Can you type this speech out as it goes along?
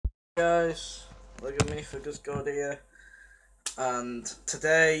Guys, look at me, Figures God here, and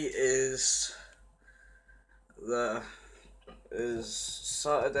today is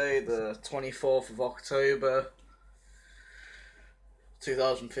Saturday the 24th of October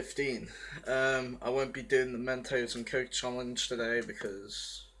 2015. I won't be doing the Mentos and Coke challenge today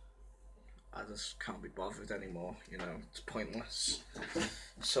because I just can't be bothered anymore, you know, it's pointless.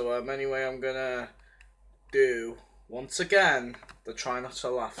 So anyway, I'm gonna do once again the Try Not to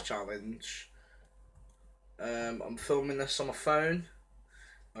Laugh challenge. I'm filming this on my phone.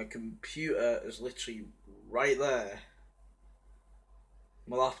 My computer is literally right there.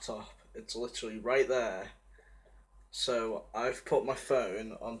 My laptop, it's literally right there. So I've put my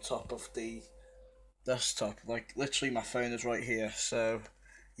phone on top of the desktop. Like literally my phone is right here. So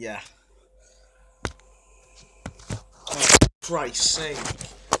yeah. Oh, Christ's sake.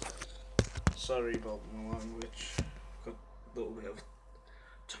 Sorry about my language. Got a little bit of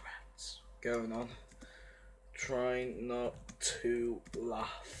Tourette's going on. Trying not to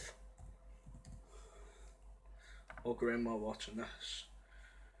laugh or grin while watching this.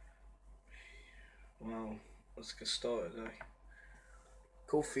 Wow, let's get started, eh?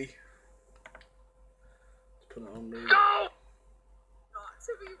 Coffee. Let's put it on me. No! Not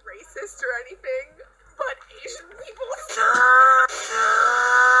to be racist or anything, but Asian people.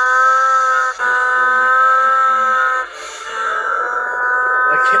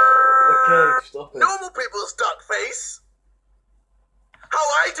 Okay, stop it. Normal people's duck face. How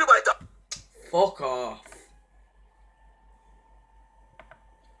I do my duck. Fuck off.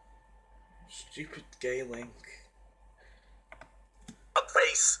 Stupid gay link. Duck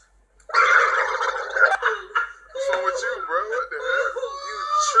face. What's wrong with you, bro? What the hell? You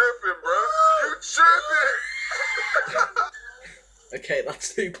tripping, bro? You tripping? Okay, that's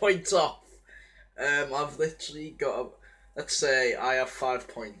 2 points off. I've literally got let's say I have 5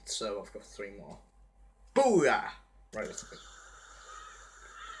 points, so I've got 3 more. Booyah! Right, let's go.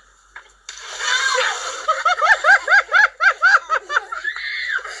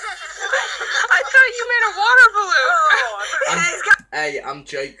 I thought you made a water balloon. Hey, I'm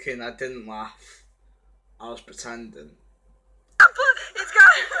joking, I didn't laugh. I was pretending. It's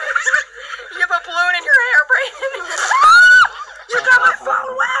got. You have a balloon in your hair, Brayden. You got my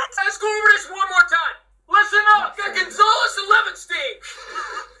phone wet. Let's go over this one more time. Listen up, got Gonzalez and Levenstein.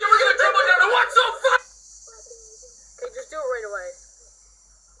 Then we're gonna dribble down to what's so fun. Okay, just do it right away.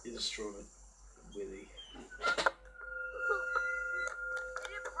 You just threw it, Willie.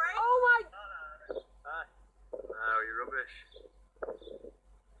 Oh my. Oh, you're rubbish.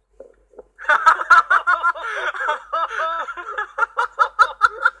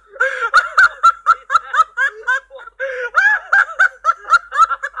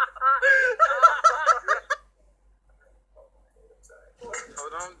 Oh,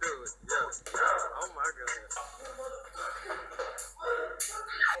 don't do it. Yeah. Oh my God.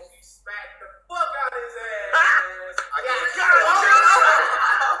 Smack the fuck out of his ass. I got it.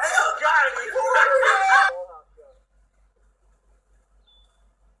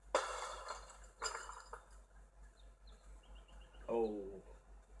 Oh.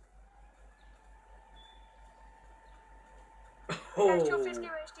 There's Oh. 250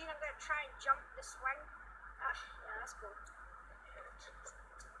 HD, I'm gonna try and jump the swing. Ah, yeah, that's cool.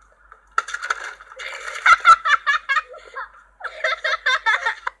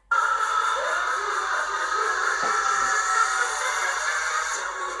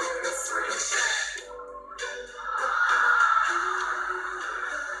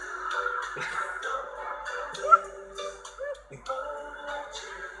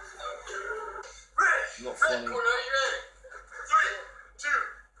 Not funny. 3, 2,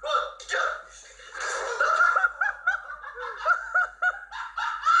 1, go.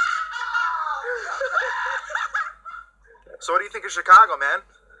 So what do you think of Chicago, man?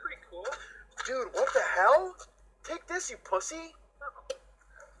 Pretty cool. Dude, what the hell? Take this, you pussy.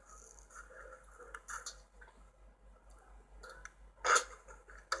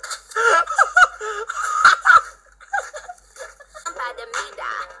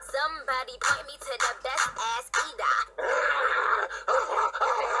 Somebody point me to the best ass eater.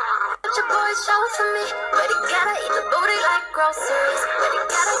 What your boy show for me, but he gotta eat the booty like groceries. But he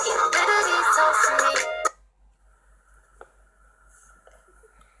gotta get rid of these toes for me.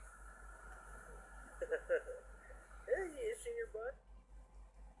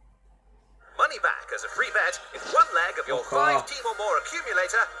 Money back as a free bet if one leg of your 5-team or more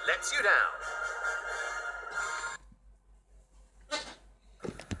accumulator lets you down.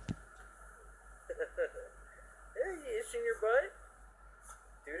 Hey, you itching your butt?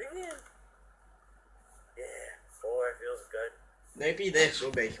 Do it again. Yeah, boy, feels good. Maybe this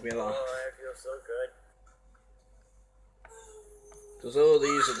will make me laugh. Oh, I feel so good. Because all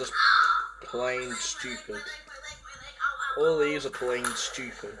these are just plain stupid. All these are plain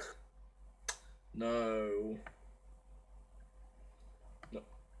stupid. No. No.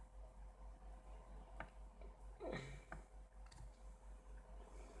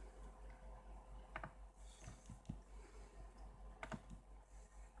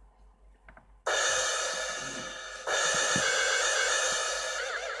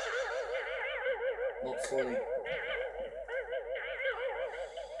 Not funny.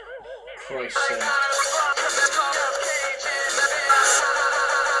 Christ's sake.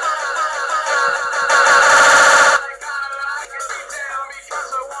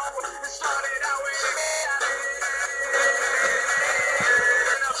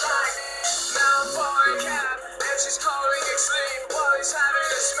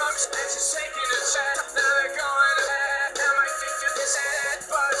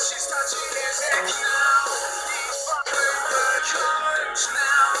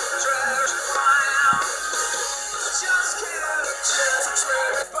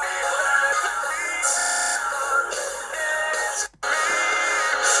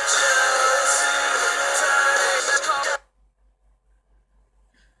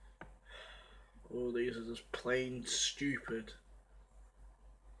 All these are just plain stupid.